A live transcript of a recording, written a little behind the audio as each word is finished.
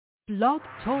Blog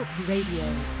Talk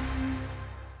Radio.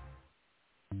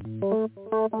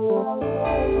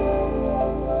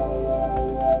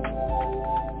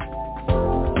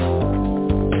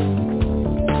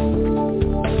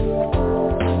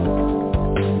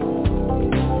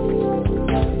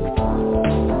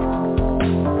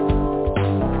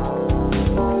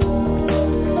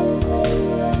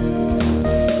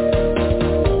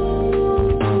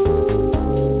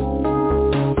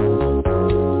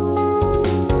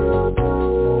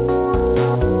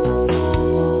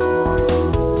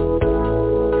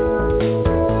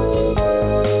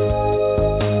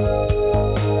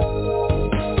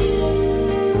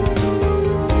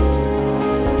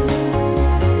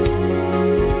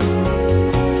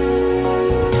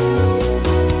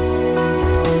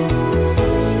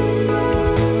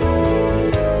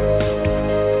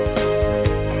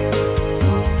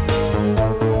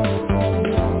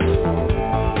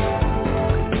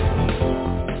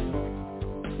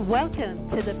 Welcome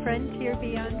to the Frontier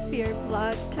Beyond Fear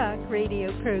Blog Talk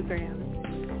Radio program.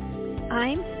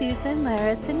 I'm Susan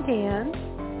Larison-Dan,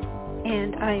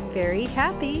 and I'm very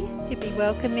happy to be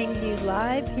welcoming you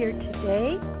live here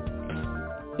today.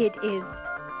 It is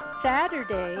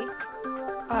Saturday,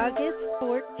 August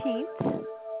 14th,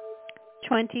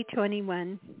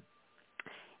 2021.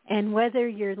 And whether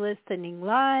you're listening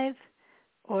live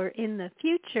or in the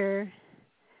future,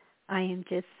 I am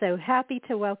just so happy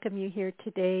to welcome you here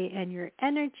today, and your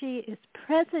energy is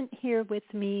present here with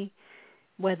me,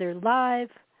 whether live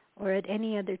or at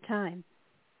any other time.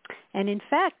 And in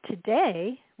fact,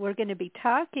 today we're going to be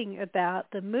talking about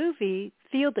the movie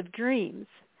Field of Dreams,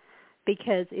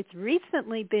 because it's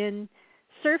recently been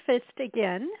surfaced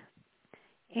again,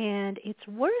 and it's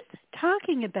worth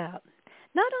talking about.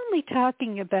 Not only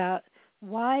talking about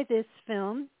why this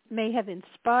film may have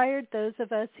inspired those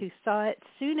of us who saw it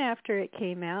soon after it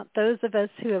came out, those of us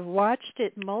who have watched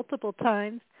it multiple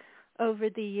times over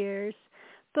the years,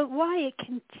 but why it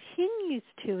continues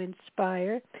to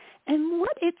inspire and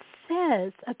what it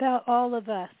says about all of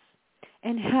us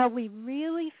and how we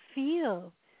really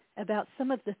feel about some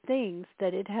of the things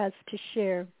that it has to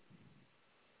share.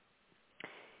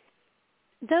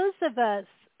 Those of us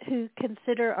who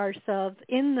consider ourselves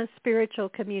in the spiritual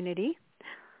community,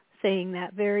 saying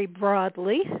that very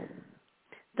broadly,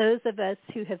 those of us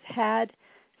who have had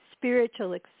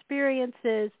spiritual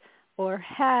experiences or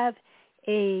have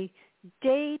a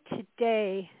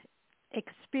day-to-day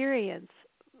experience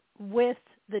with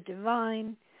the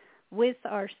divine, with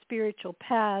our spiritual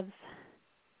paths,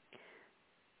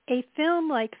 a film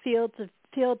like Field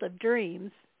of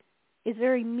Dreams is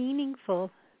very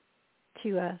meaningful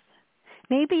to us.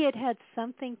 Maybe it had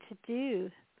something to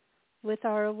do with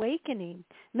our awakening.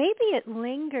 Maybe it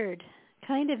lingered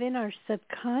kind of in our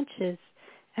subconscious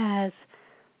as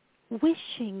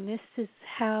wishing this is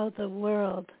how the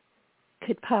world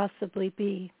could possibly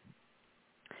be.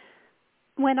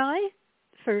 When I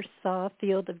first saw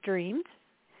Field of Dreams,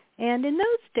 and in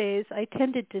those days I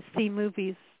tended to see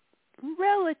movies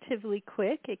relatively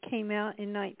quick. It came out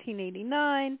in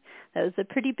 1989. That was a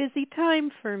pretty busy time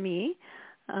for me.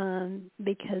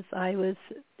 Because I was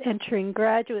entering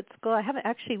graduate school. I haven't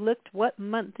actually looked what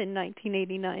month in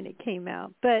 1989 it came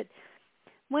out, but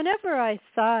whenever I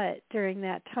saw it during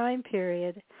that time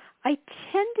period, I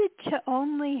tended to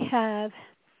only have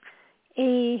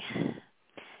an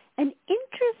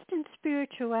interest in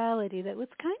spirituality that was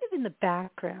kind of in the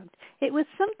background. It was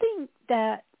something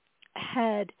that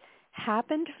had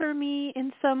happened for me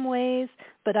in some ways,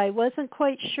 but I wasn't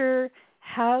quite sure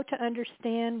how to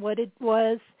understand what it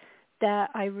was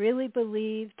that I really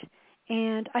believed.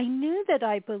 And I knew that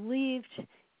I believed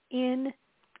in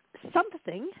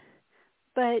something,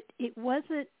 but it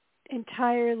wasn't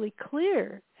entirely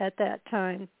clear at that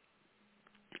time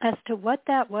as to what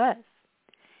that was.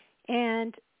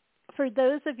 And for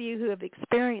those of you who have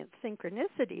experienced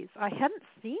synchronicities, I hadn't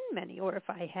seen many, or if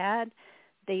I had,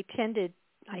 I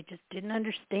just didn't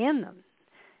understand them.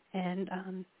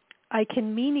 And I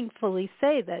can meaningfully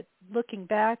say that looking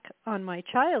back on my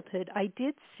childhood, I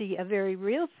did see a very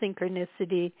real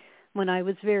synchronicity when I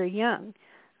was very young,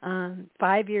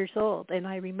 5 years old, and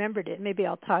I remembered it. Maybe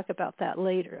I'll talk about that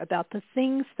later, about the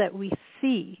things that we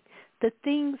see, the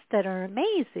things that are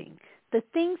amazing, the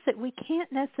things that we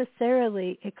can't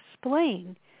necessarily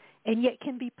explain, and yet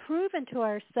can be proven to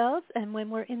ourselves. And when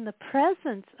we're in the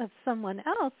presence of someone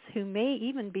else who may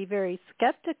even be very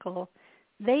skeptical,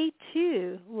 they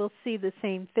too will see the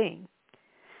same thing.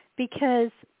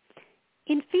 Because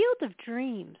in Field of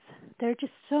Dreams, there are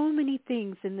just so many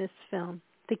things in this film,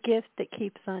 the gift that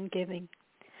keeps on giving.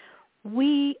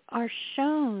 We are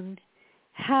shown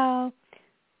how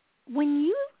when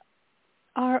you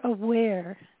are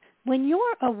aware, when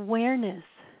your awareness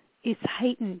is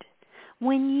heightened,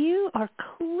 when you are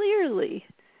clearly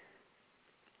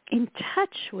in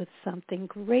touch with something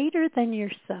greater than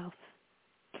yourself,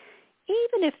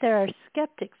 even if there are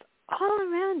skeptics all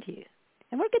around you,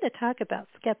 and we're going to talk about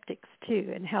skeptics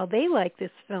too and how they like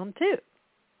this film too.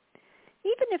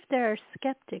 Even if there are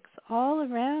skeptics all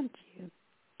around you,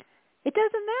 it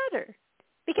doesn't matter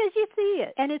because you see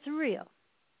it and it's real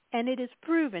and it is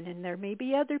proven, and there may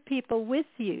be other people with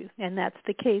you, and that's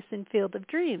the case in Field of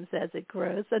Dreams as it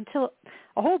grows until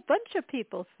a whole bunch of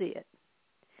people see it.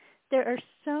 There are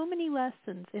so many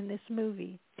lessons in this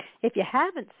movie. If you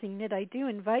haven't seen it, I do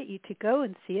invite you to go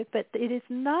and see it, but it is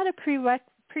not a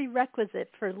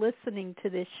prerequisite for listening to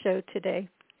this show today.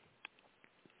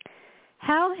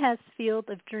 How has Field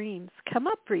of Dreams come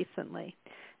up recently?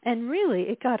 And really,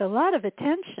 it got a lot of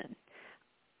attention.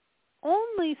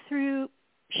 Only through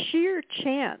sheer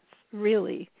chance,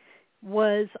 really,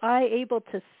 was I able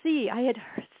to see. I had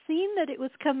seen that it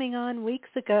was coming on weeks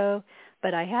ago,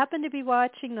 but I happened to be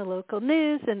watching the local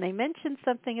news, and they mentioned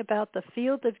something about the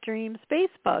Field of Dreams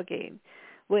baseball game,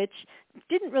 which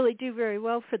didn't really do very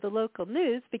well for the local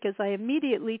news because I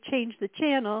immediately changed the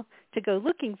channel to go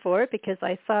looking for it because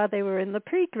I saw they were in the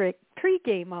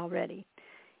pregame already.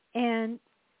 And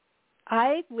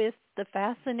I, with the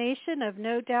fascination of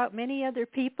no doubt many other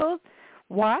people,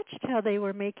 watched how they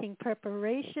were making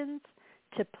preparations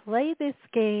to play this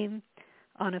game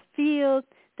on a field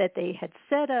that they had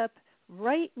set up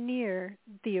right near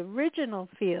the original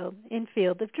field in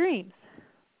Field of Dreams.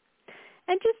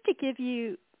 And just to give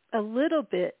you a little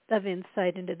bit of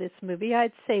insight into this movie,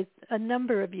 I'd say a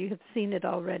number of you have seen it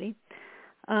already.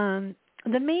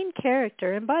 The main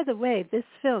character, and by the way, this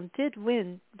film did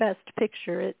win Best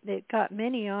Picture. It got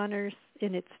many honors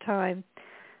in its time.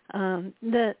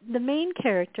 The main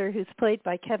character, who's played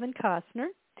by Kevin Costner,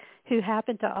 who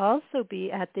happened to also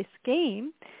be at this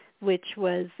game, which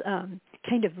was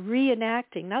kind of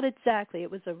reenacting, not exactly, it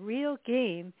was a real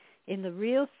game in the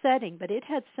real setting, but it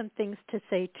had some things to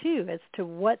say too as to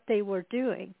what they were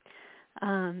doing.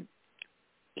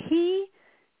 He,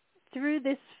 through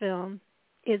this film,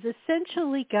 is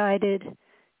essentially guided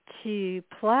to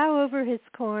plow over his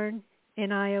corn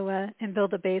in Iowa and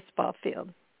build a baseball field.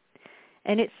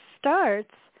 And it starts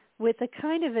with a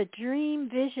kind of a dream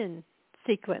vision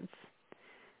sequence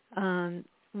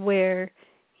where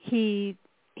he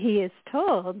is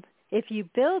told, if you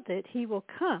build it, he will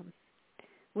come,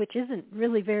 which isn't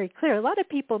really very clear. A lot of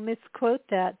people misquote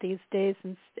that these days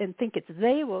and think it's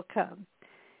they will come.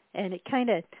 And it kind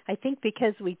of, I think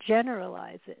because we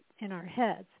generalize it in our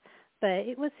heads, but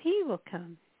it was he will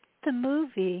come. The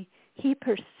movie, he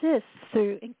persists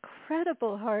through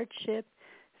incredible hardship,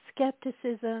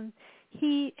 skepticism.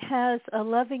 He has a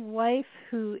loving wife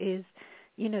who is,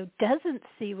 doesn't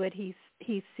see what he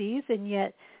sees and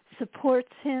yet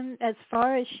supports him as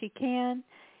far as she can.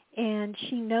 And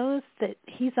she knows that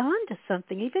he's on to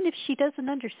something, even if she doesn't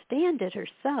understand it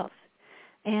herself.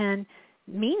 And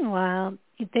meanwhile,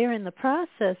 they're in the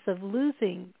process of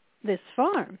losing this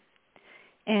farm.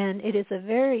 And it is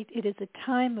a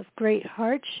time of great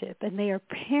hardship, and they are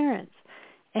parents,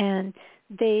 and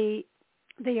they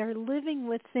are living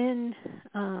within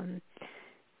a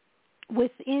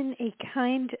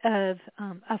kind of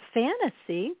a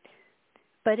fantasy,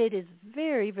 but it is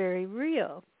very, very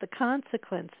real. The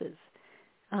consequences,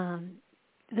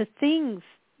 the things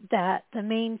that the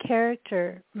main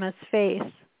character must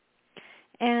face.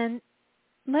 And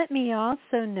let me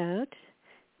also note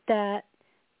that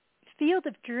Field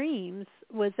of Dreams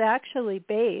was actually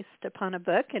based upon a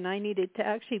book, and I needed to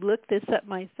actually look this up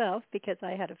myself because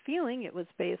I had a feeling it was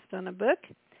based on a book,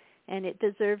 and it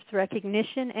deserves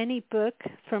recognition. Any book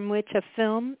from which a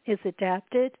film is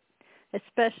adapted,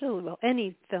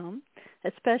 any film,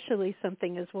 especially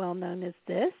something as well known as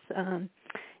this,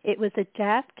 it was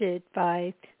adapted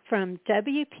from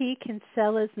W.P.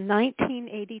 Kinsella's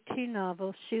 1982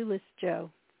 novel, Shoeless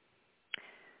Joe.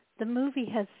 The movie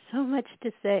has so much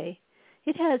to say.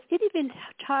 It even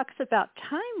talks about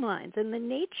timelines and the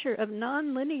nature of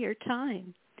nonlinear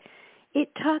time. It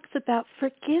talks about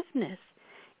forgiveness.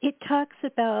 It talks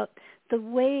about the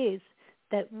ways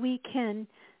that we can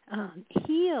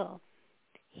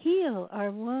heal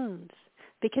our wounds,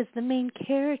 because the main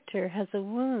character has a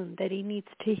wound that he needs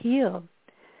to heal.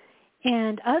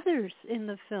 And others in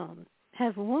the film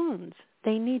have wounds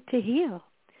they need to heal.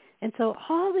 And so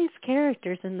all these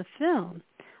characters in the film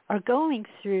are going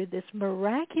through this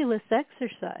miraculous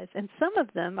exercise, and some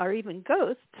of them are even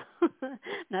ghosts.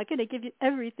 Not going to give you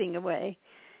everything away.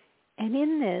 And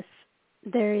in this,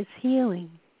 there is healing.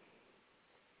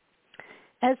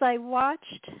 as I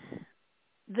watched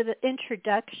the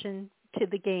introduction to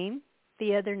the game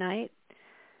the other night,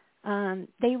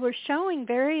 they were showing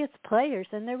various players,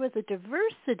 and there was a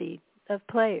diversity of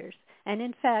players. And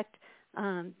in fact,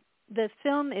 the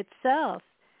film itself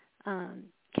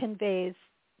conveys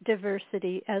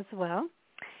diversity as well.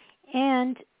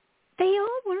 And they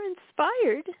all were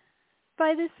inspired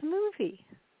by this movie.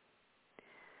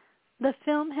 The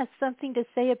film has something to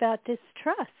say about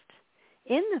distrust.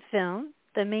 In the film,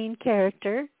 the main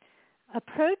character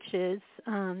approaches,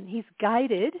 he's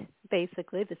guided,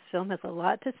 basically. This film has a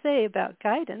lot to say about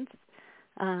guidance.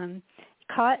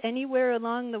 Caught anywhere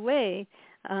along the way,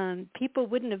 people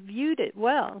wouldn't have viewed it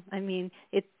well. I mean,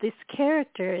 this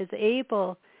character is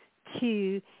able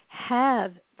to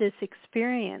have this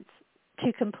experience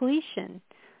to completion.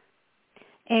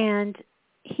 And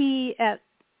he, at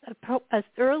an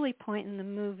early point in the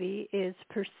movie, is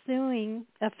pursuing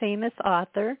a famous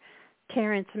author,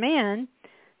 Terrence Mann,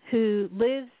 who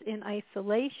lives in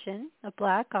isolation, a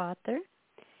black author.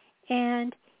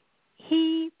 And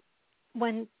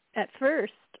when at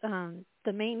first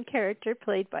the main character,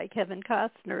 played by Kevin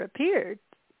Costner, appears,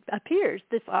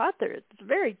 this author is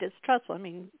very distrustful. I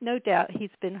mean, no doubt he's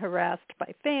been harassed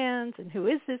by fans, and who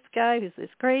is this guy? Who's this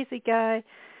crazy guy?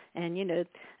 And,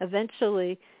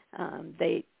 eventually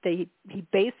he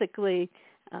basically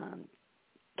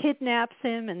kidnaps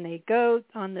him, and they go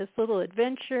on this little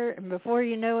adventure, and before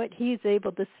you know it, he's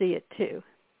able to see it too.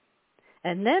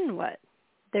 And then what?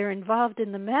 They're involved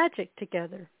in the magic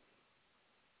together.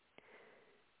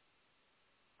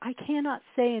 I cannot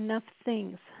say enough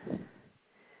things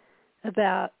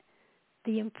about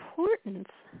the importance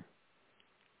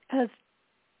of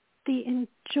the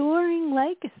enduring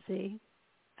legacy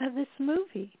of this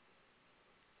movie.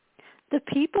 The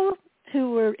people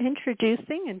who were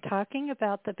introducing and talking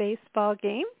about the baseball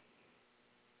game,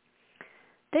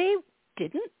 they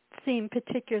didn't seem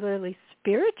particularly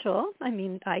spiritual. I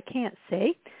mean, I can't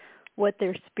say what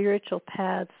their spiritual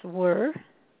paths were,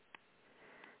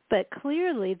 but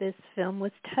clearly this film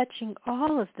was touching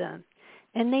all of them,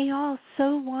 and they all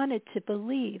so wanted to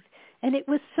believe, and it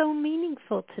was so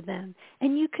meaningful to them,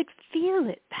 and you could feel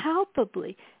it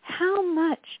palpably, how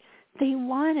much they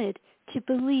wanted to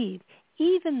believe,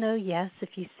 even though, yes, if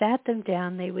you sat them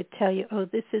down, they would tell you, oh,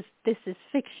 this is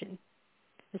fiction,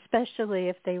 especially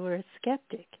if they were a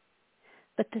skeptic.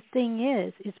 But the thing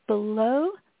is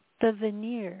below the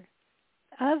veneer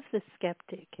of the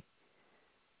skeptic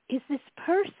is this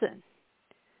person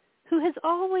who has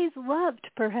always loved,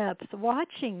 perhaps,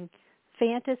 watching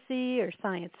fantasy or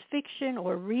science fiction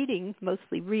or reading,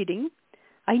 mostly reading.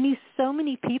 I knew so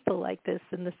many people like this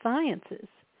in the sciences.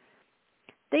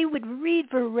 They would read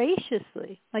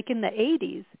voraciously, like in the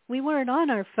 80s. We weren't on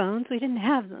our phones. We didn't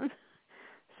have them.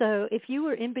 So if you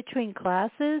were in between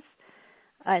classes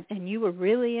and you were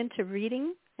really into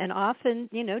reading, and often,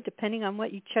 depending on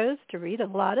what you chose to read, a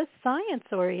lot of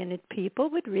science-oriented people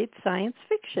would read science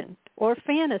fiction or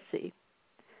fantasy,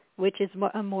 which is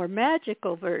a more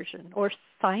magical version, or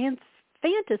science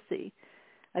fantasy,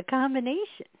 a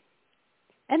combination.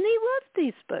 And they loved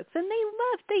these books, and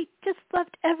they just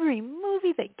loved every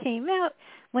movie that came out.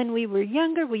 When we were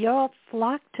younger, we all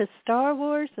flocked to Star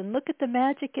Wars, and look at the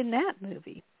magic in that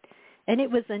movie. And it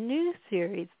was a new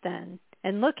series then,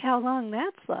 and look how long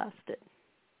that's lasted.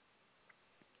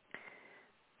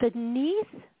 Beneath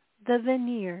the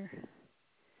veneer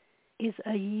is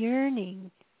a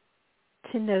yearning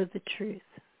to know the truth.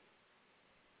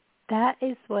 That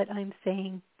is what I'm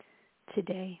saying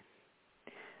today.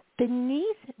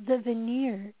 Beneath the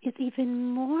veneer is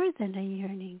even more than a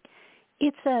yearning.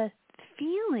 It's a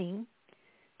feeling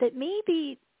that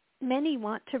maybe many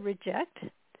want to reject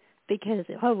because,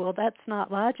 oh, well, that's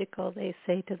not logical, they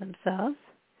say to themselves.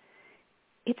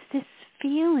 It's this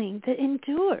feeling that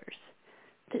endures,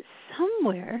 that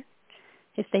somewhere,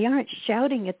 if they aren't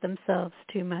shouting at themselves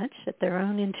too much, at their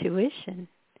own intuition,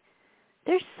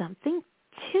 there's something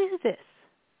to this.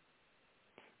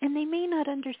 And they may not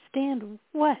understand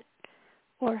what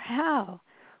or how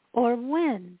or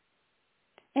when.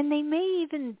 And they may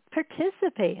even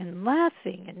participate in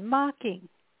laughing and mocking,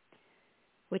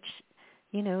 which,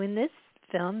 in this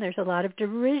film, there's a lot of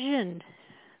derision.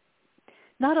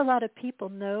 Not a lot of people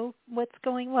know what's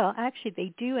going well. Actually,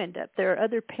 they do end up. There are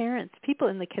other parents, people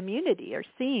in the community are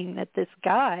seeing that this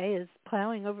guy is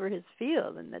plowing over his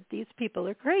field and that these people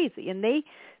are crazy. And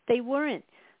they weren't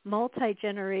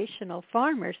multi-generational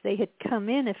farmers. They had come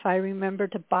in, if I remember,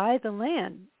 to buy the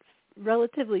land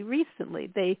relatively recently.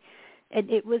 And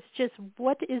it was just,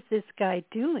 what is this guy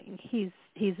doing? He's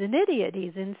an idiot.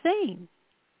 He's insane.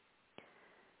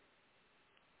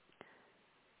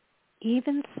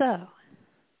 Even so,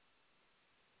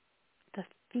 the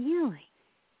feeling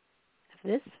of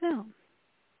this film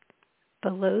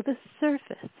below the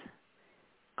surface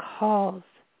calls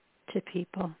to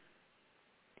people.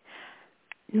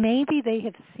 Maybe they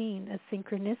have seen a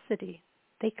synchronicity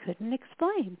they couldn't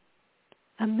explain,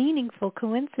 a meaningful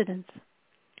coincidence.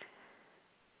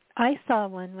 I saw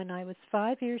one when I was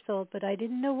 5 years old, but I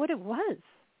didn't know what it was.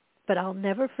 But I'll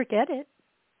never forget it.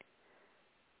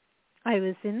 I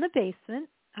was in the basement.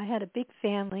 I had a big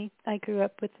family. I grew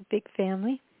up with a big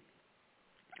family.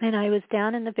 And I was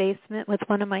down in the basement with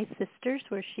one of my sisters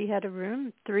where she had a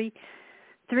room. Three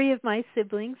of my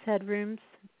siblings had rooms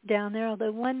down there,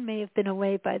 although one may have been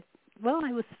away by,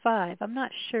 I was 5. I'm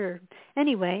not sure.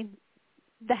 Anyway,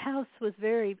 the house was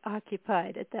very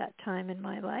occupied at that time in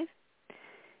my life.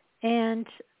 And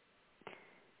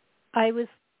I was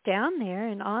down there,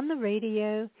 and on the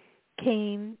radio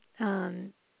came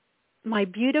My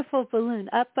Beautiful Balloon,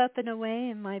 Up, Up and Away,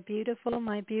 and My Beautiful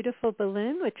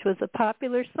Balloon, which was a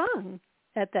popular song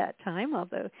at that time,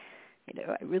 although,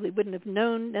 I really wouldn't have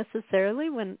known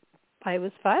necessarily when I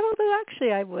was 5, although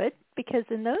actually I would, because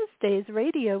in those days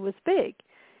radio was big.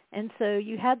 And so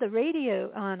you had the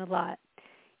radio on a lot.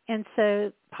 And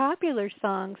so popular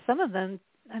songs, some of them,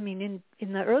 in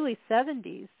the early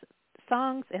 70s,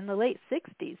 songs in the late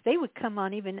 60s, they would come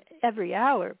on even every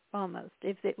hour almost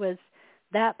if it was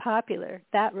that popular,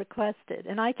 that requested.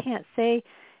 And I can't say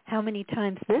how many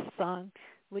times this song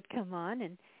would come on,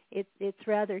 and it's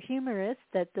rather humorous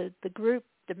that the group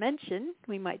Dimension,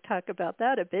 we might talk about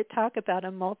that a bit, talk about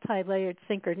a multi-layered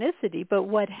synchronicity, but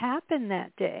what happened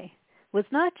that day was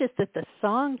not just that the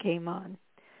song came on.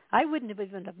 I wouldn't have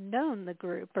even have known the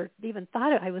group or even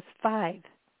thought it. I was 5.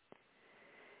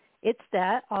 It's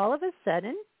that all of a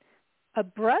sudden a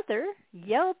brother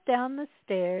yelled down the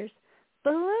stairs,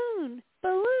 "Balloon,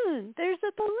 balloon, there's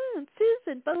a balloon,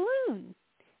 Susan, balloon."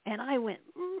 And I went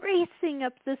racing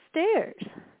up the stairs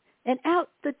and out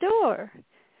the door.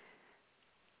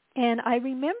 And I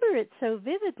remember it so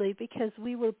vividly because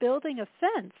we were building a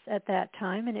fence at that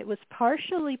time, and it was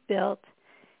partially built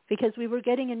because we were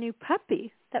getting a new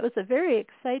puppy. That was a very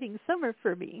exciting summer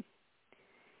for me.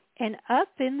 And up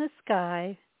in the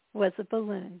sky was a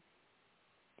balloon.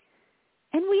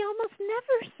 And we almost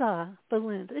never saw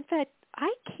balloons. In fact,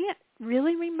 I can't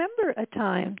really remember a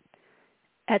time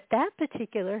at that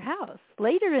particular house.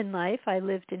 Later in life, I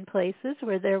lived in places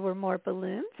where there were more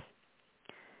balloons.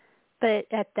 But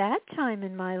at that time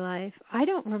in my life, I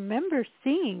don't remember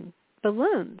seeing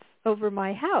balloons over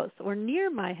my house or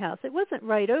near my house. It wasn't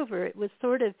right over. It was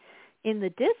sort of in the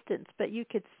distance, but you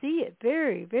could see it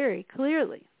very, very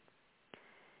clearly.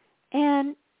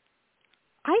 And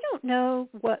I don't know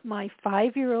what my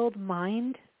 5-year-old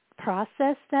mind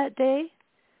processed that day,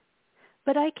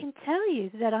 but I can tell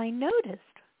you that I noticed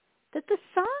that the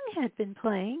song had been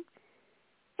playing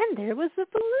and there was a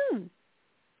balloon.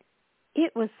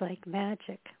 It was like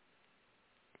magic.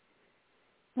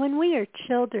 When we are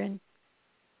children,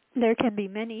 there can be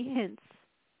many hints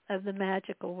of the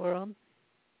magical world.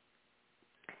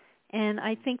 And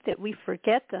I think that we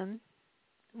forget them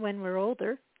when we're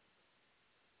older.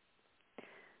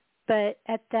 But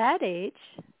at that age,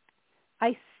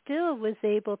 I still was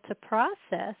able to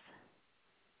process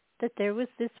that there was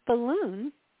this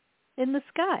balloon in the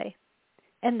sky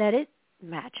and that it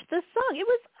matched the song. It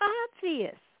was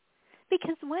obvious.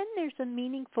 Because when there's a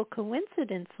meaningful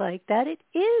coincidence like that, it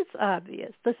is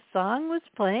obvious. The song was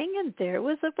playing and there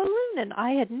was a balloon, and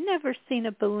I had never seen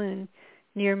a balloon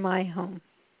near my home.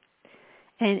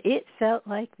 And it felt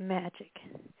like magic.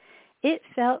 It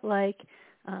felt like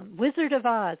Wizard of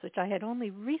Oz, which I had only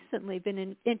recently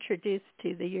been introduced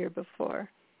to the year before.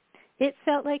 It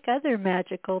felt like other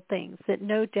magical things that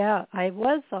no doubt I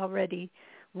was already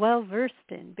well versed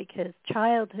in, because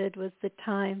childhood was the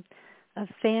time of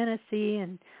fantasy,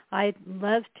 and I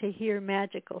love to hear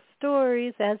magical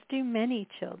stories, as do many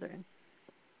children.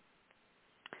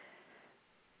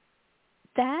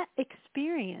 That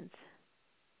experience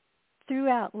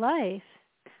throughout life,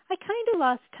 I kind of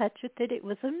lost touch with it. It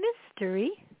was a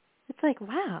mystery. It's like,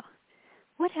 wow,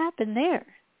 what happened there?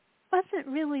 It wasn't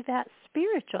really that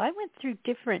spiritual. I went through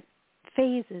different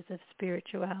phases of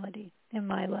spirituality in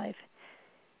my life.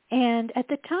 And at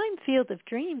the time Field of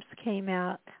Dreams came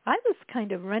out, I was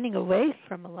kind of running away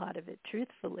from a lot of it,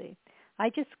 truthfully. I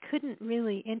just couldn't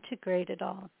really integrate it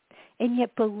all. And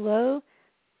yet below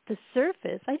the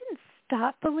surface, I didn't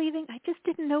stop believing. I just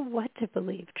didn't know what to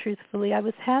believe, truthfully. I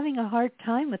was having a hard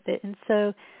time with it. And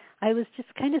so I was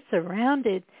just kind of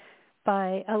surrounded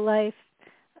by a life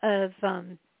of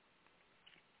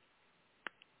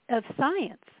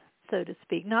science. so to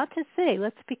speak. Not to say,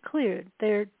 let's be clear,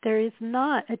 there is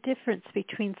not a difference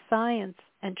between science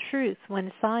and truth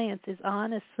when science is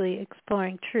honestly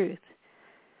exploring truth.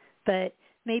 But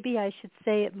maybe I should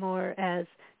say it more as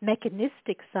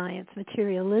mechanistic science,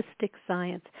 materialistic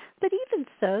science. But even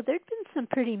so, there'd been some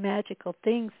pretty magical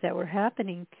things that were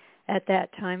happening at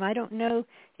that time. I don't know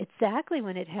exactly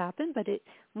when it happened, but it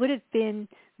would have been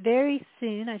very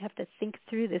soon. I'd have to think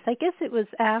through this. I guess it was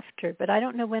after, but I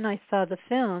don't know when I saw the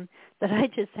film, that I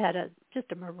just had a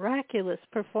miraculous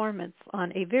performance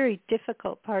on a very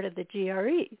difficult part of the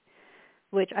GRE,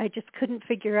 which I just couldn't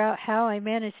figure out how I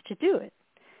managed to do it.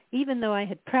 Even though I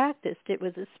had practiced, it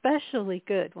was especially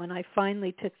good when I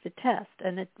finally took the test.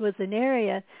 And it was an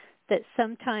area that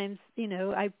sometimes,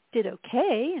 I did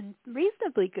okay and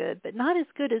reasonably good, but not as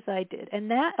good as I did.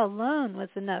 And that alone was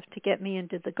enough to get me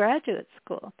into the graduate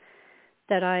school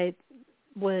that I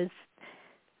was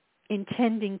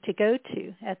intending to go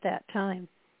to at that time.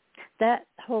 That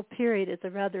whole period is a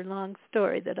rather long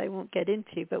story that I won't get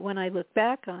into, but when I look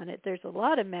back on it, there's a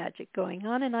lot of magic going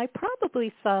on, and I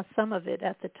probably saw some of it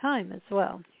at the time as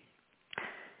well.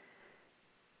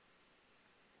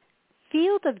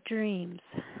 Field of Dreams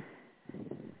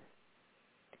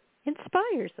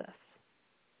inspires us.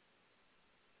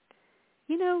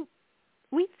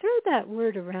 We throw that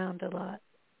word around a lot.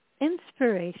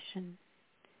 Inspiration,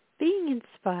 being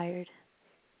inspired,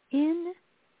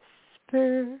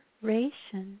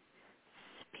 inspiration,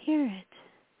 spirit,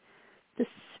 the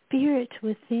spirit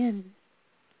within.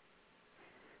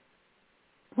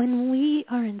 When we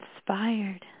are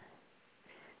inspired,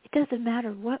 it doesn't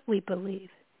matter what we believe.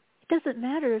 It doesn't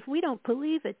matter if we don't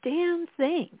believe a damn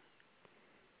thing.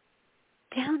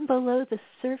 Down below the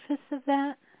surface of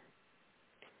that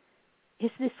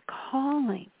is this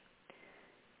calling,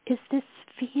 is this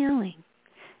feeling.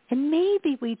 And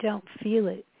maybe we don't feel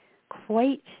it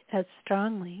quite as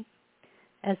strongly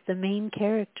as the main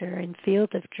character in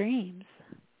Field of Dreams,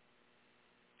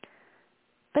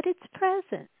 but it's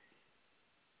present.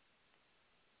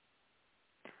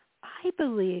 I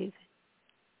believe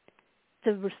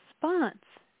the response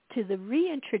to the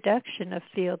reintroduction of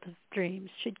Field of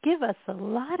Dreams should give us a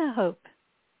lot of hope,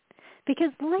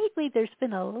 because lately there's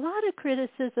been a lot of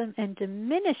criticism and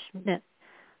diminishment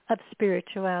of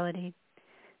spirituality.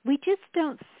 We just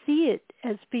don't see it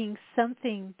as being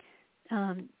something.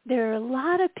 There are a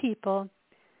lot of people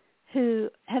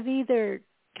who have either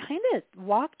kind of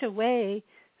walked away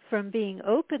from being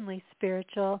openly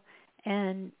spiritual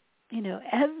and,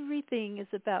 everything is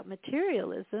about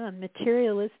materialism and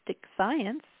materialistic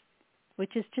science,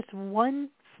 which is just one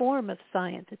form of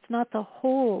science. It's not the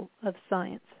whole of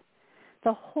science.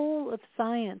 The whole of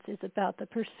science is about the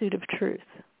pursuit of truth.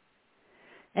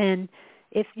 And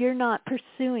if you're not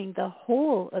pursuing the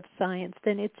whole of science,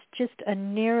 then it's just a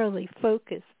narrowly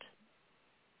focused,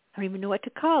 I don't even know what to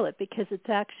call it, because it's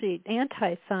actually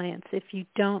anti-science if you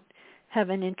don't have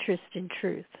an interest in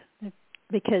truth.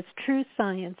 Because true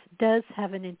science does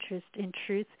have an interest in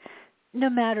truth no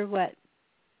matter what.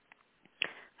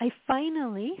 I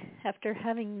finally, after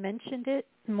having mentioned it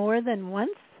more than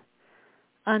once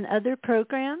on other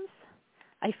programs,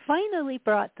 I finally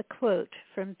brought the quote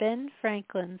from Ben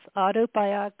Franklin's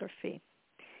autobiography.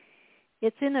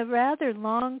 It's in a rather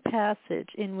long passage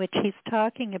in which he's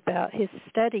talking about his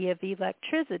study of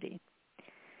electricity.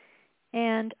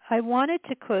 And I wanted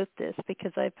to quote this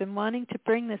because I've been wanting to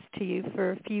bring this to you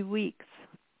for a few weeks.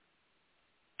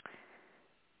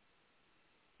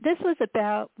 This was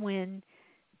about when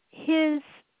his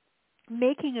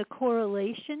making a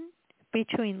correlation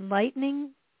between lightning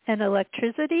and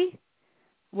electricity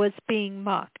was being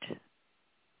mocked.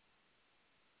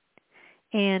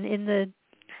 And in the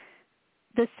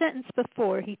sentence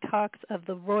before, he talks of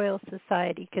the Royal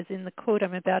Society, because in the quote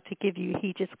I'm about to give you,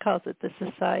 he just calls it the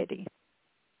Society.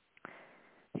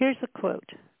 Here's a quote.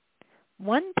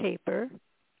 One paper,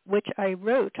 which I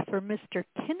wrote for Mr.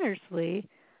 Kinnersley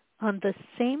on the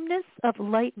sameness of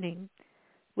lightning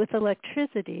with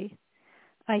electricity,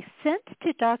 I sent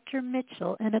to Dr.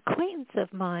 Mitchell, an acquaintance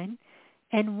of mine,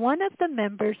 and one of the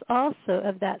members also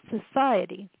of that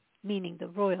society, meaning the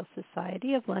Royal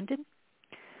Society of London,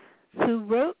 who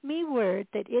wrote me word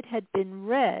that it had been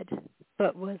read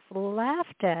but was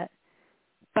laughed at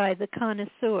by the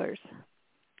connoisseurs.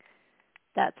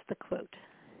 That's the quote.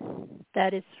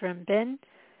 That is from Ben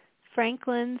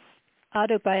Franklin's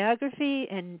autobiography,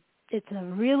 and it's a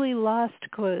really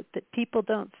lost quote that people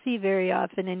don't see very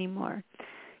often anymore,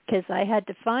 because I had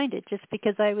to find it just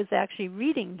because I was actually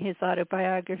reading his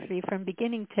autobiography from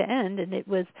beginning to end, and it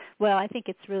was, well, I think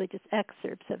it's really just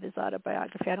excerpts of his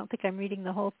autobiography. I don't think I'm reading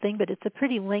the whole thing, but it's a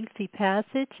pretty lengthy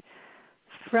passage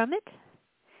from it.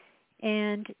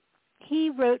 And he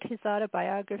wrote his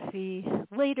autobiography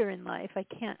later in life. I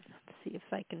can't see if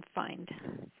I can find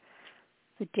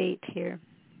the date here.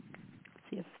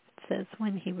 See if it says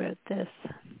when he wrote this.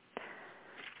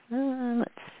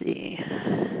 Let's see.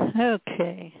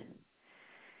 Okay.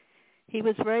 He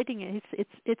was writing it.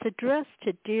 It's addressed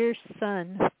to Dear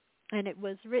Son, and it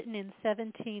was written in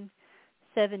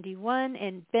 1771,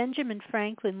 and Benjamin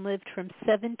Franklin lived from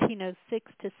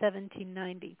 1706 to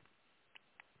 1790.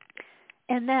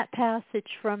 And that passage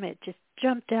from it just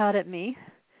jumped out at me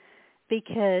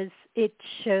because it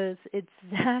shows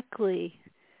exactly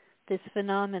this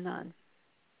phenomenon.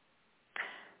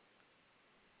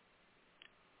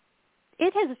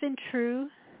 It has been true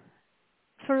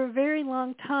for a very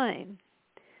long time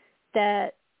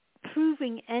that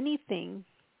proving anything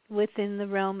within the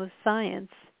realm of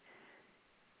science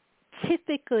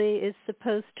typically is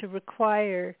supposed to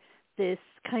require this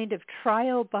kind of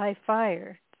trial by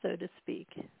fire, so to speak.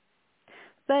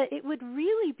 But it would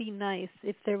really be nice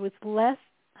if there was less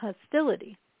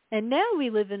hostility. And now we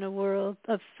live in a world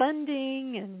of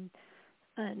funding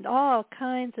and all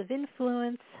kinds of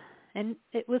influence, and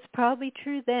it was probably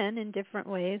true then in different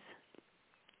ways,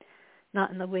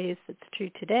 not in the ways it's true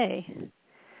today,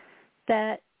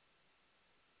 that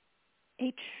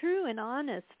a true and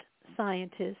honest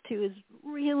scientist who is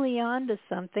really onto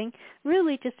something,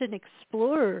 really just an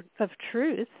explorer of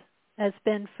truth, as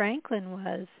Ben Franklin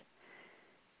was,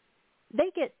 they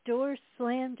get doors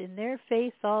slammed in their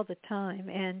face all the time,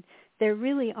 and there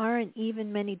really aren't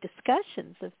even many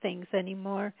discussions of things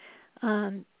anymore.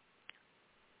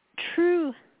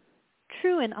 True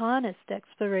and honest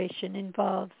exploration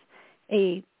involves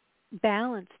a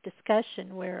balanced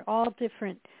discussion where all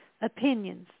different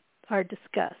opinions are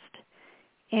discussed.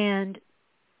 And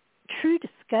true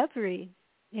discovery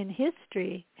in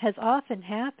history has often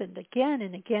happened again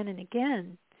and again and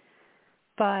again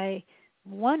by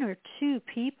one or two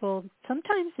people.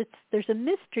 Sometimes there's a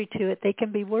mystery to it. They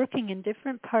can be working in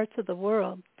different parts of the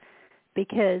world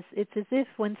because it's as if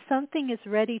when something is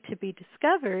ready to be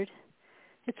discovered,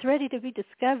 it's ready to be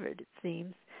discovered, it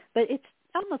seems. But it's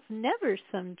almost never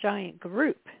some giant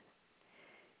group.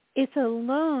 It's a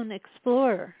lone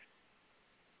explorer.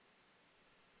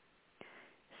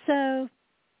 So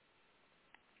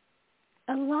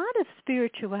a lot of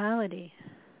spirituality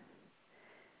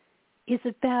is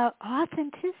about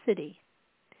authenticity.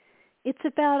 It's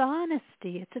about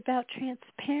honesty. It's about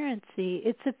transparency.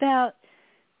 It's about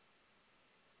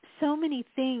so many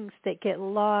things that get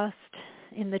lost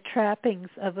in the trappings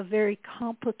of a very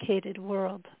complicated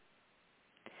world.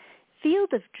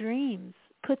 Field of Dreams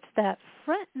puts that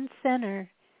front and center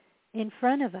in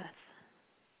front of us.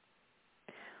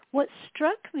 What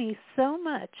struck me so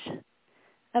much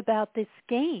about this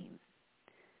game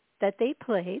that they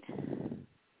played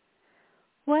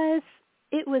was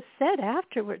it was said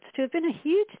afterwards to have been a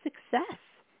huge success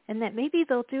and that maybe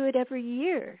they'll do it every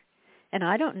year. And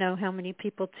I don't know how many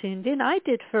people tuned in. I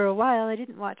did for a while. I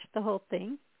didn't watch the whole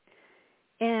thing.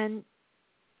 And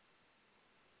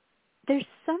there's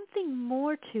something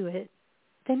more to it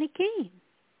than a game.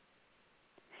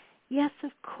 Yes,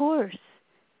 of course,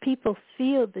 people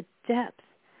feel the depth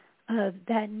of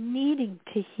that needing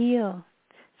to heal,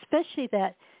 especially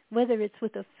that whether it's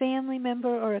with a family member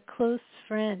or a close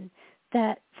friend,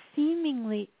 that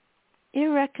seemingly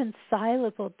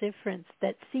irreconcilable difference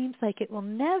that seems like it will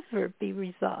never be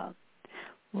resolved.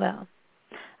 Well,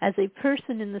 as a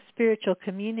person in the spiritual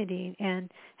community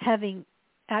and having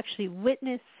actually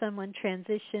witnessed someone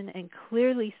transition and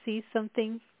clearly see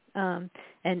something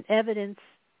and evidence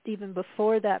even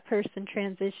before that person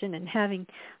transitioned, and having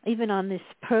even on this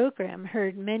program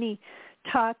heard many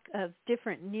talk of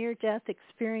different near-death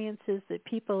experiences that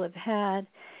people have had,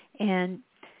 and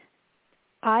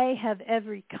I have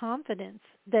every confidence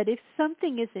that if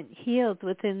something isn't healed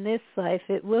within this life,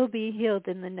 it will be healed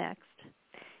in the next.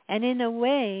 And in a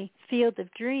way, Field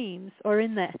of Dreams, or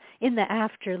in the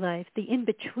afterlife, the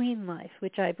in-between life,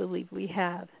 which I believe we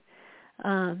have,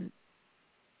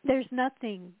 there's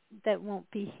nothing that won't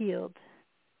be healed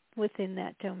within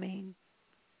that domain.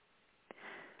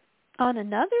 On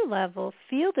another level,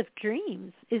 Field of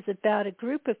Dreams is about a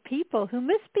group of people who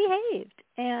misbehaved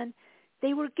and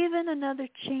they were given another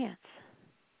chance.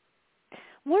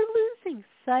 We're losing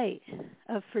sight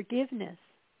of forgiveness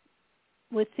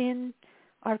within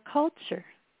our culture.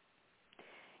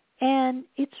 And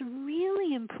it's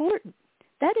really important.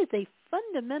 That is a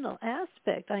fundamental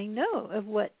aspect, I know, of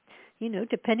what,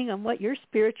 depending on what your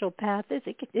spiritual path is,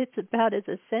 it's about as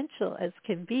essential as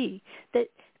can be, that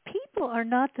people are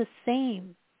not the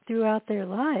same throughout their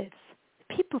lives.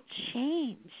 People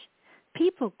change.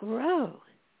 people grow.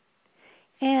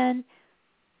 And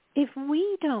if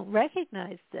we don't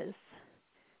recognize this,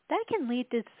 that can lead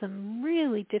to some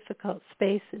really difficult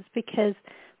spaces because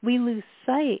we lose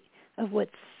sight of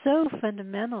what's so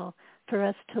fundamental for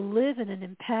us to live in an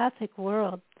empathic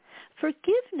world.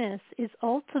 Forgiveness is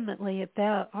ultimately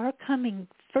about our coming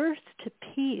first to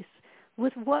peace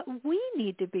with what we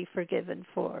need to be forgiven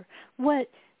for,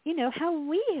 how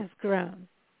we have grown.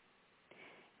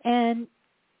 And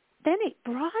then it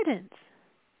broadens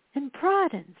and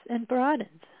broadens and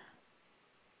broadens.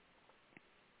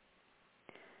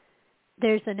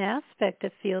 There's an aspect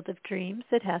of Field of Dreams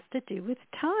that has to do with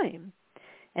time,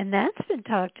 and that's been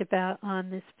talked about on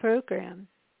this program.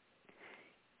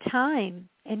 Time,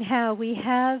 and how we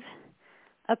have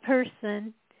a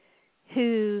person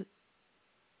who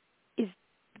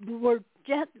we're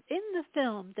just in the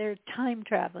film, they're time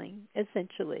traveling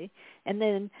essentially, and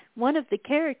then one of the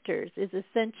characters is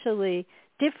essentially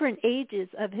different ages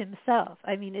of himself.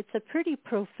 I mean, it's a pretty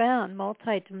profound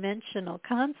multidimensional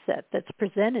concept that's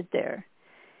presented there.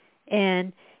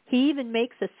 And he even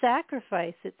makes a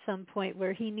sacrifice at some point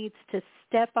where he needs to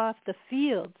step off the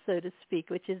field, so to speak,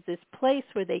 which is this place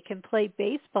where they can play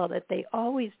baseball that they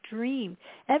always dreamed.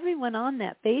 Everyone on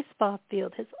that baseball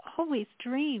field has always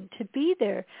dreamed to be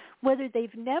there, whether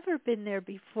they've never been there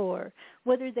before,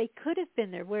 whether they could have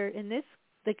been there, where in this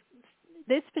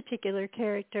particular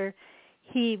character,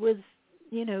 he was,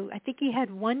 I think he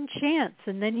had one chance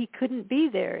and then he couldn't be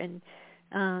there, and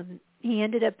he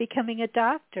ended up becoming a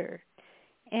doctor.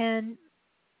 And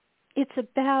it's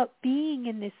about being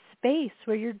in this space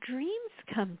where your dreams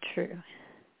come true.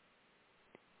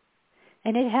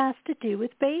 And it has to do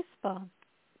with baseball.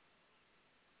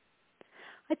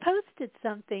 I posted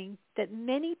something that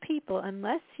many people,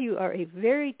 unless you are a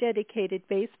very dedicated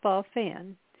baseball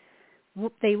fan,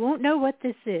 they won't know what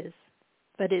this is,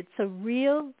 but it's a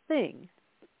real thing.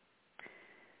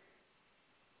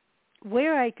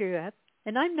 Where I grew up,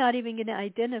 and I'm not even going to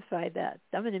identify that.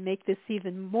 I'm going to make this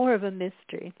even more of a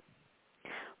mystery.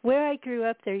 Where I grew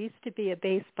up, there used to be a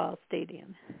baseball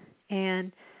stadium.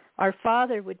 And our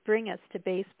father would bring us to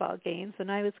baseball games. When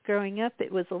I was growing up,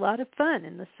 it was a lot of fun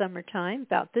in the summertime.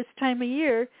 About this time of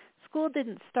year, school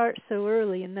didn't start so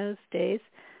early in those days.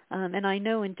 And I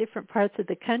know in different parts of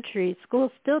the country,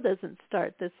 school still doesn't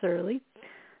start this early.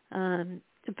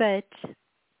 But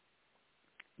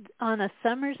on a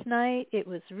summer's night, it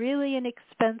was really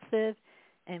inexpensive,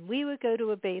 and we would go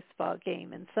to a baseball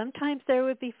game, and sometimes there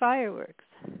would be fireworks,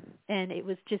 and it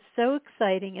was just so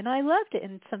exciting, and I loved it.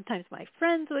 And sometimes my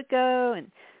friends would go,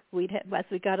 and as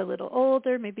we got a little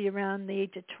older, maybe around the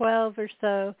age of 12 or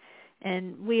so,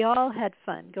 and we all had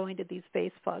fun going to these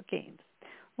baseball games.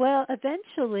 Well,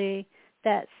 eventually,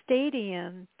 that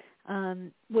stadium,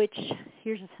 which,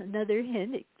 here's another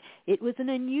hint, it was an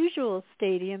unusual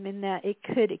stadium in that it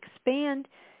could expand,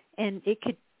 and it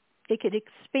could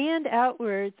expand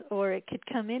outwards, or it could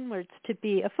come inwards to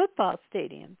be a football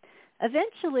stadium.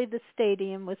 Eventually, the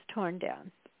stadium was torn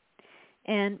down.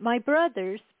 And my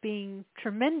brothers, being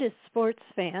tremendous sports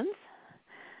fans,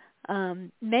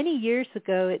 many years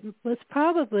ago, it was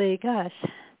probably,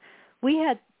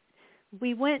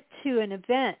 we went to an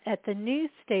event at the new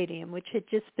stadium, which had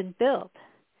just been built.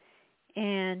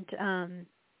 And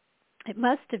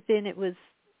it was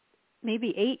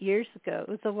maybe 8 years ago. It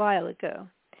was a while ago.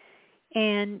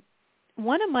 And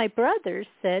one of my brothers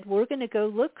said, we're going to go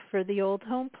look for the old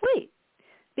home plate,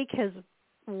 because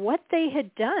what they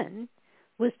had done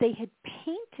was they had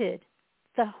painted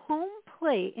the home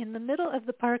plate in the middle of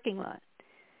the parking lot.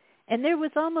 And there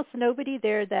was almost nobody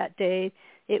there that day.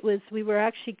 We were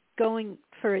actually going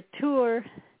for a tour,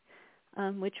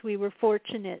 which we were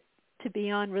fortunate to be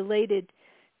on, related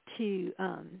to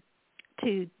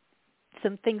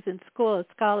some things in school, a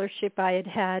scholarship I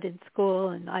had in school,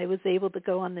 and I was able to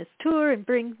go on this tour and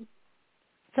bring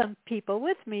some people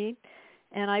with me,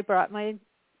 and I brought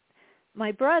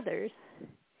my brothers.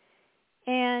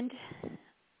 And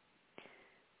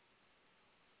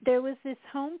there was this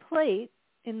home plate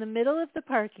in the middle of the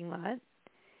parking lot,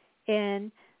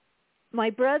 and my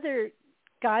brother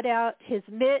got out his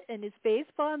mitt and his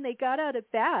baseball, and they got out a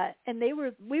bat, and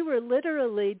we were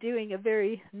literally doing a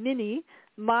very mini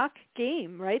mock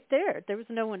game right there. There was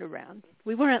no one around.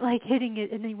 We weren't like hitting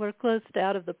it anywhere close to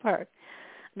out of the park.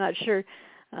 I'm not sure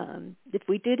if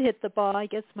we did hit the ball. I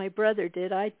guess my brother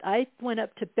did. I went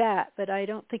up to bat, but I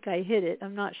don't think I hit it.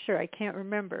 I'm not sure. I can't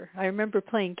remember. I remember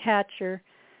playing catcher,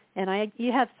 and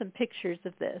you have some pictures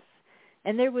of this.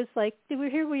 And there was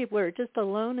here we were, just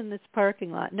alone in this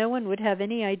parking lot. No one would have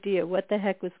any idea what the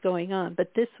heck was going on,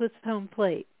 but this was home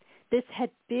plate. This had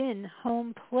been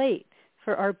home plate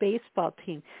for our baseball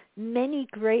team. Many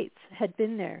greats had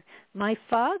been there. My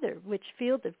father, which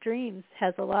Field of Dreams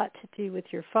has a lot to do with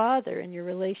your father and your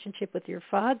relationship with your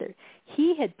father,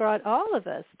 he had brought all of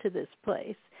us to this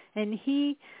place, and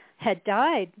he had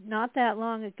died not that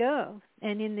long ago.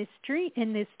 And in this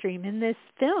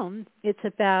film, it's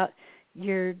about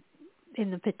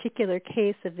in the particular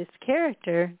case of this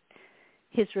character,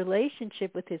 his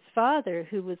relationship with his father,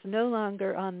 who was no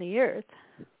longer on the earth.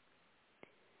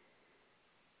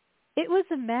 It was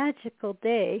a magical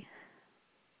day,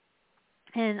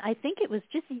 and I think it was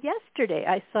just yesterday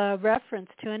I saw a reference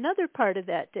to another part of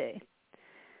that day,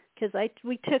 because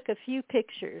we took a few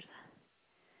pictures.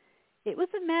 It was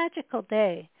a magical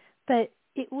day, but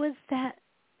it was that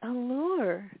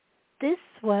allure. This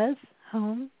was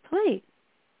home plate.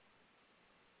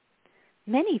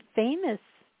 Many famous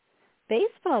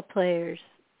baseball players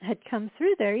had come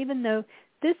through there, even though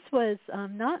this was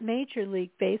not Major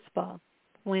League Baseball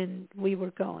when we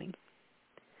were going.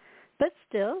 But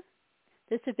still,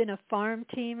 this had been a farm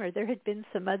team, or there had been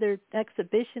some other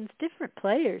exhibitions. Different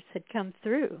players had come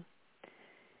through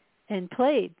and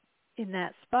played in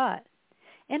that spot.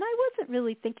 And I wasn't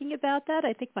really thinking about that.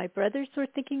 I think my brothers were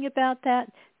thinking about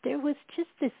that. There was just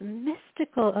this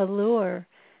mystical allure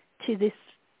to this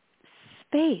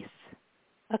space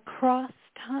across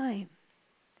time.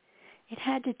 It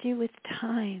had to do with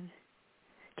time.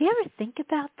 Do you ever think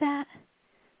about that?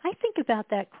 I think about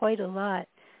that quite a lot,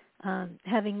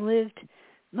 having lived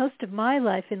most of my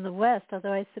life in the West,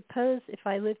 although I suppose if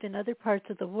I lived in other parts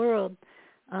of the world,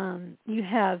 you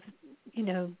have,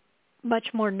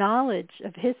 much more knowledge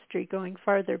of history going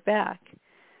farther back.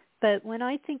 But when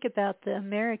I think about the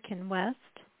American West,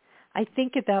 I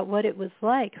think about what it was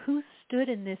like. Who stood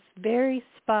in this very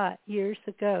spot years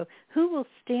ago? Who will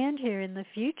stand here in the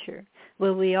future?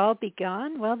 Will we all be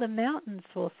gone? Well, the mountains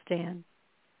will stand.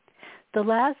 The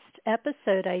last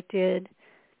episode I did,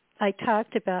 I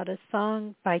talked about a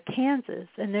song by Kansas,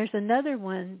 and there's another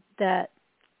one that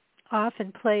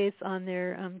often plays on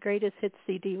their Greatest Hits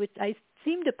CD, which I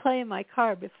seem to play in my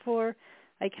car before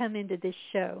I come into this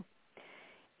show.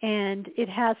 And it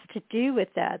has to do with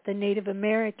that, the Native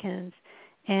Americans,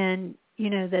 and,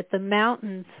 that the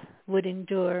mountains would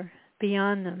endure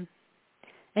beyond them.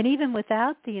 And even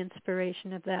without the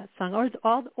inspiration of that song,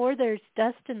 or there's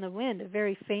Dust in the Wind, a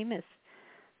very famous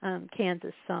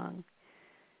Kansas song.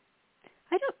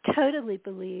 I don't totally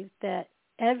believe that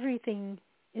everything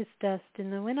is dust in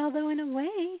the wind, although in a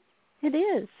way it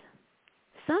is.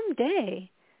 Someday,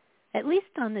 at least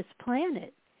on this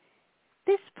planet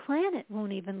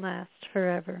won't even last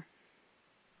forever.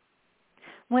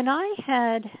 When I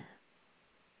had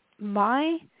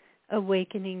my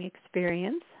awakening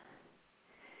experience,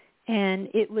 and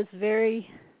it was very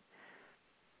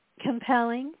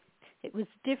compelling, it was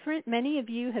different. Many of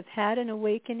you have had an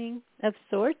awakening of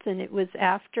sorts, and it was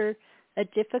after a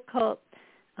difficult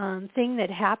thing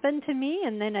that happened to me,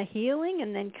 and then a healing,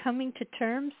 and then coming to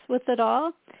terms with it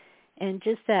all, and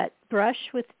just that brush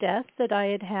with death that I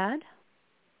had had.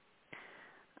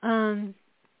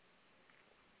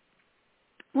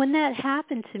 When that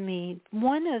happened to me,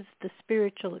 one of the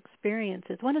spiritual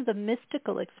experiences, one of the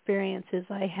mystical experiences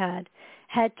I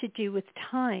had to do with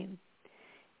time,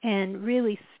 and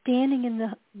really standing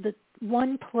in the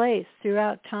one place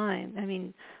throughout time. I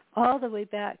mean, all the way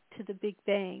back to the Big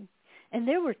Bang. And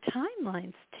there were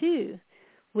timelines, too,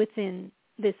 within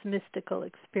this mystical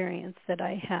experience that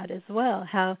I had as well,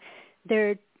 how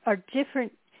there are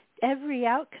different, every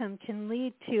outcome can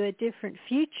lead to a different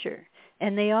future,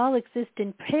 and they all exist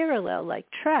in parallel, like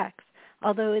tracks,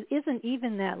 although it isn't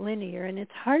even that linear, and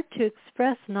it's hard to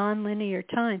express nonlinear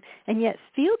time. And yet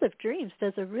Field of Dreams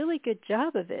does a really good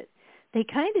job of it. They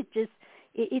kind of just,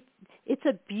 it's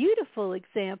a beautiful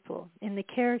example in the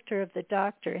character of the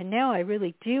Doctor. And now I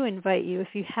really do invite you, if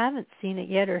you haven't seen it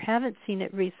yet or haven't seen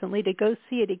it recently, to go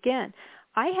see it again.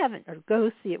 I haven't, or go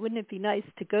see it. Wouldn't it be nice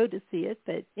to go to see it?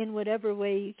 But in whatever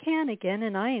way you can again,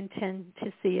 and I intend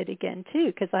to see it again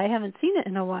too, because I haven't seen it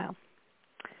in a while.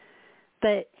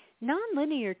 But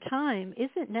nonlinear time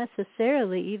isn't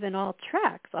necessarily even all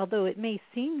tracks, although it may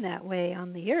seem that way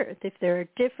on the Earth. If there are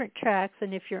different tracks,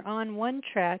 and if you're on one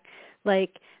track,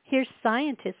 like here's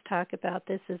scientists talk about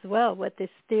this as well, what this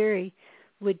theory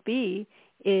would be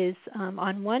is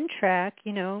on one track,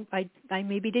 I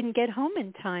maybe didn't get home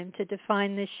in time to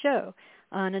define this show.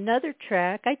 On another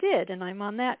track, I did, and I'm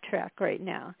on that track right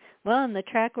now. Well, on the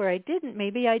track where I didn't,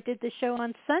 maybe I did the show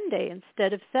on Sunday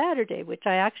instead of Saturday, which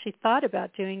I actually thought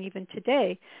about doing even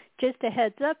today. Just a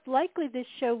heads up, likely this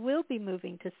show will be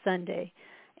moving to Sunday,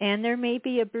 and there may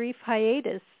be a brief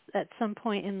hiatus at some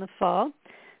point in the fall.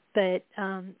 But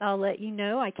I'll let you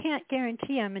know. I can't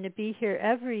guarantee I'm going to be here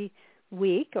every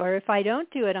week, or if I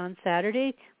don't do it on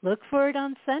Saturday, look for it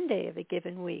on Sunday of a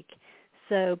given week.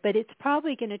 So, but it's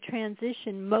probably going to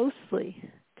transition mostly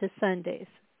to Sundays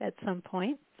at some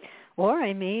point, or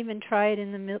I may even try it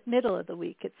in the middle of the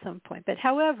week at some point. But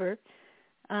however,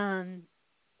 I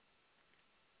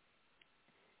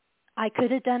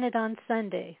could have done it on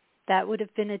Sunday. That would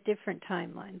have been a different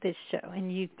timeline, this show,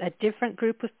 and a different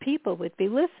group of people would be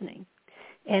listening.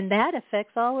 And that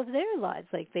affects all of their lives.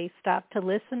 Like they stop to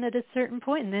listen at a certain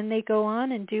point, and then they go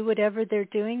on and do whatever they're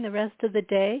doing the rest of the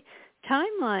day.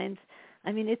 Timelines,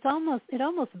 I mean, it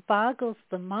almost boggles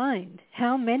the mind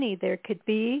how many there could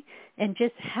be and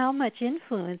just how much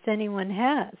influence anyone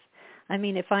has. I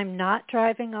mean, if I'm not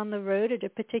driving on the road at a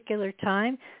particular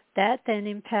time, that then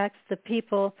impacts the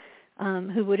people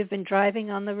who would have been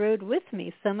driving on the road with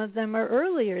me. Some of them are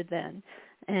earlier then,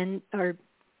 or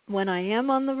when I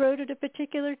am on the road at a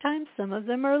particular time, some of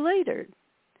them are later.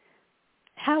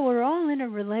 How we're all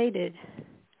interrelated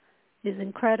is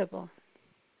incredible.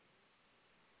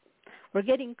 We're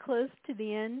getting close to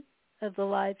the end of the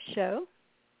live show.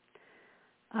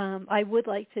 I would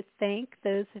like to thank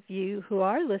those of you who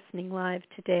are listening live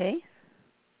today.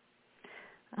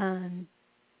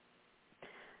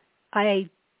 I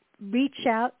reach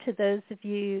out to those of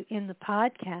you in the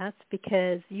podcast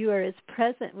because you are as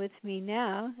present with me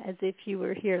now as if you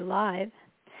were here live.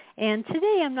 And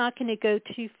today I'm not going to go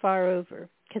too far over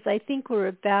because I think we're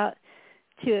about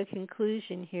to a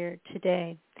conclusion here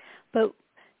today. But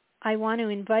I want to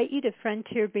invite you to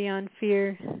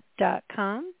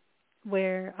frontierbeyondfear.com,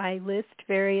 where I list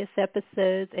various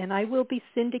episodes, and I will be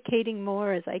syndicating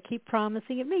more as I keep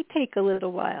promising. It may take a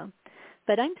little while.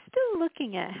 But I'm still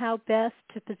looking at how best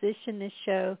to position this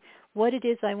show, what it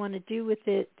is I want to do with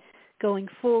it going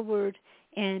forward,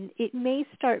 and it may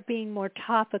start being more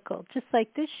topical, just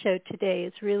like this show today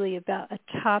is really about a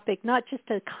topic, not just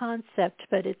a concept,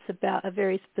 but it's about a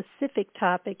very specific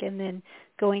topic and then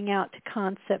going out to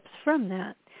concepts from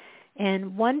that.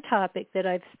 And one topic that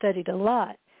I've studied a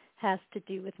lot has to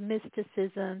do with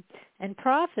mysticism and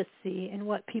prophecy and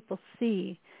what people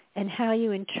see and how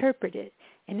you interpret it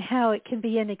and how it can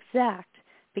be inexact.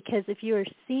 Because if you are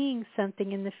seeing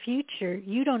something in the future,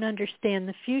 you don't understand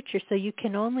the future, so you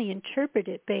can only interpret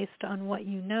it based on what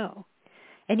you know.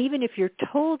 And even if you're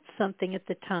told something at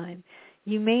the time,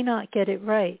 you may not get it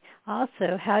right.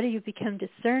 Also, how do you become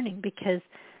discerning? Because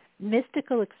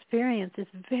mystical experience is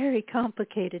very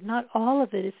complicated. Not all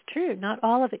of it is true. Not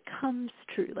all of it comes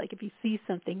true. Like if you see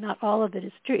something, not all of it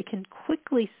is true. It can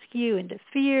quickly skew into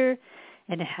fear.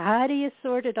 And how do you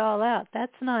sort it all out?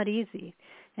 That's not easy.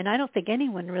 And I don't think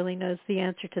anyone really knows the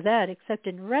answer to that, except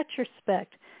in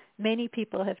retrospect, many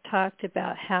people have talked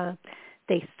about how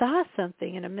they saw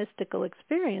something in a mystical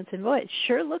experience, and boy, it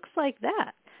sure looks like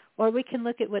that. Or we can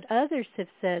look at what others have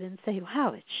said and say,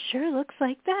 wow, it sure looks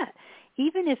like that.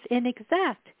 Even if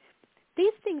inexact,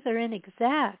 these things are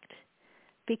inexact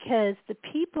because the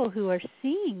people who are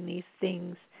seeing these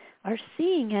things are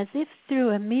seeing as if through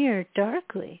a mirror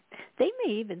darkly. They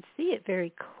may even see it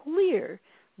very clear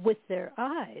with their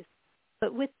eyes,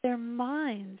 but with their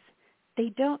minds, they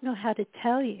don't know how to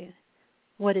tell you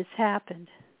what has happened.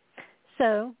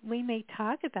 So we may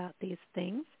talk about these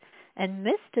things, and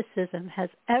mysticism has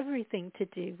everything to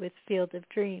do with Field of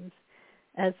Dreams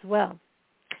as well.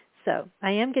 So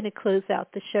I am going to close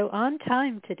out the show on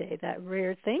time today, that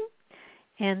rare thing,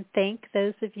 and thank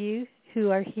those of you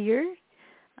who are here.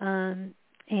 And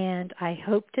I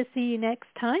hope to see you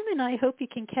next time, and I hope you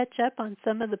can catch up on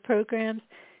some of the programs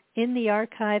in the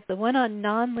archive. The one on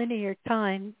nonlinear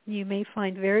time you may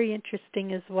find very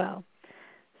interesting as well.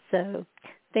 So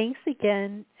thanks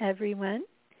again, everyone,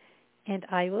 and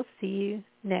I will see you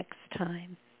next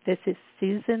time. This is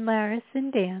Susan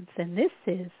Larison Dance, and this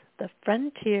is The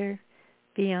Frontier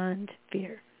Beyond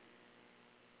Fear.